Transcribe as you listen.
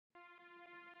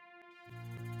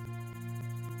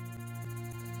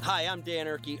Hi, I'm Dan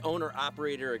Erke,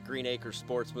 owner-operator at Green Acres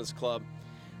Sportsman's Club.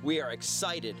 We are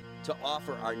excited to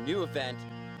offer our new event,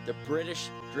 the British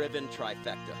Driven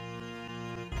Trifecta.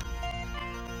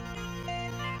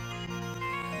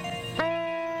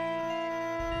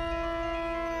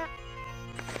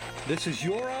 This is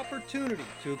your opportunity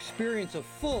to experience a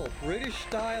full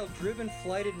British-style driven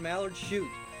flighted mallard shoot,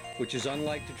 which is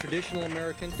unlike the traditional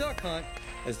American duck hunt,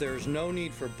 as there is no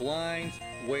need for blinds,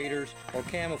 waders, or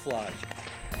camouflage.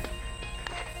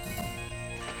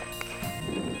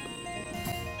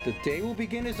 The day will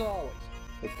begin as always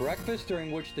with breakfast,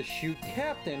 during which the shoot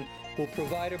captain will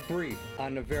provide a brief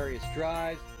on the various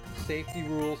drives, safety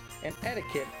rules, and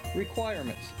etiquette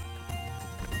requirements.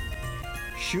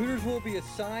 Shooters will be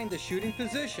assigned the shooting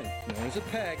position, known as a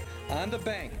peg, on the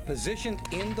bank, positioned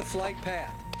in the flight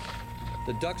path.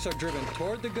 The ducks are driven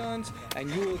toward the guns, and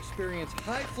you will experience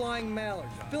high-flying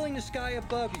mallards filling the sky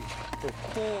above you for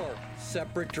 4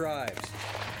 separate drives.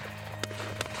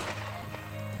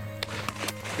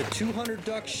 The 200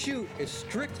 duck shoot is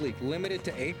strictly limited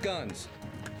to 8 guns,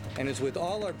 and as with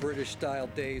all our British-style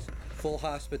days, full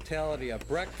hospitality at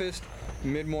breakfast,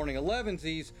 mid-morning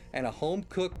 11sies, and a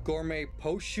home-cooked gourmet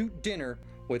post-shoot dinner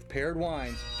with paired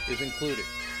wines is included.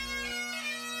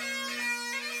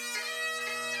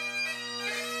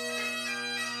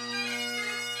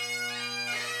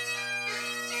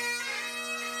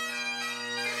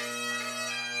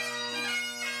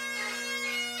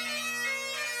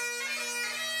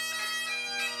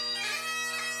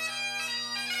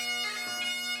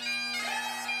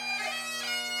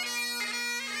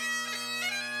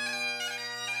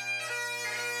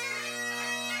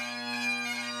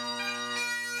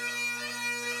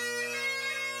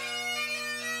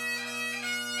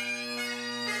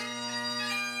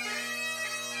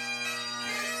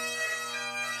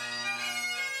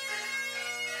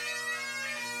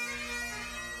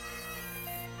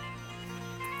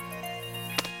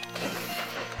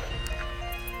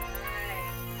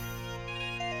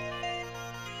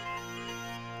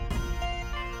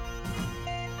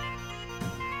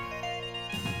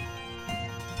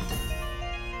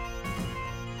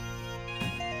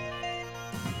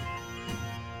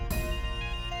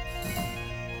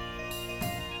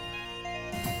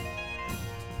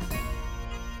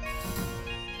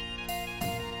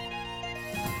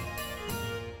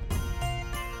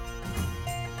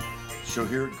 So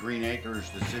here at Green Acres,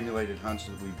 the simulated hunts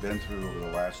that we've been through over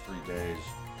the last 3 days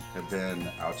have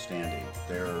been outstanding.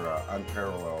 They're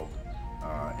unparalleled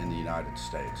in the United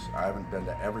States. I haven't been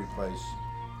to every place,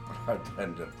 but I've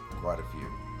been to quite a few,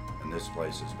 and this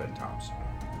place has been tops.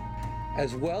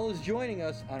 As well as joining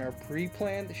us on our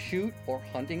pre-planned shoot or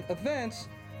hunting events,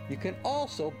 you can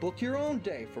also book your own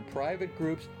day for private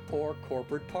groups or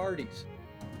corporate parties.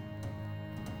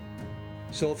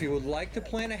 So if you would like to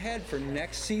plan ahead for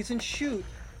next season's shoot,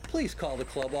 please call the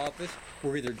club office,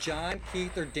 where either John,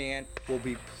 Keith, or Dan will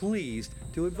be pleased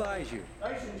to advise you.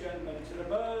 Ladies and gentlemen, to the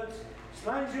birds,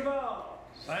 Slangevar!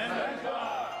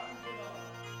 Slangevar!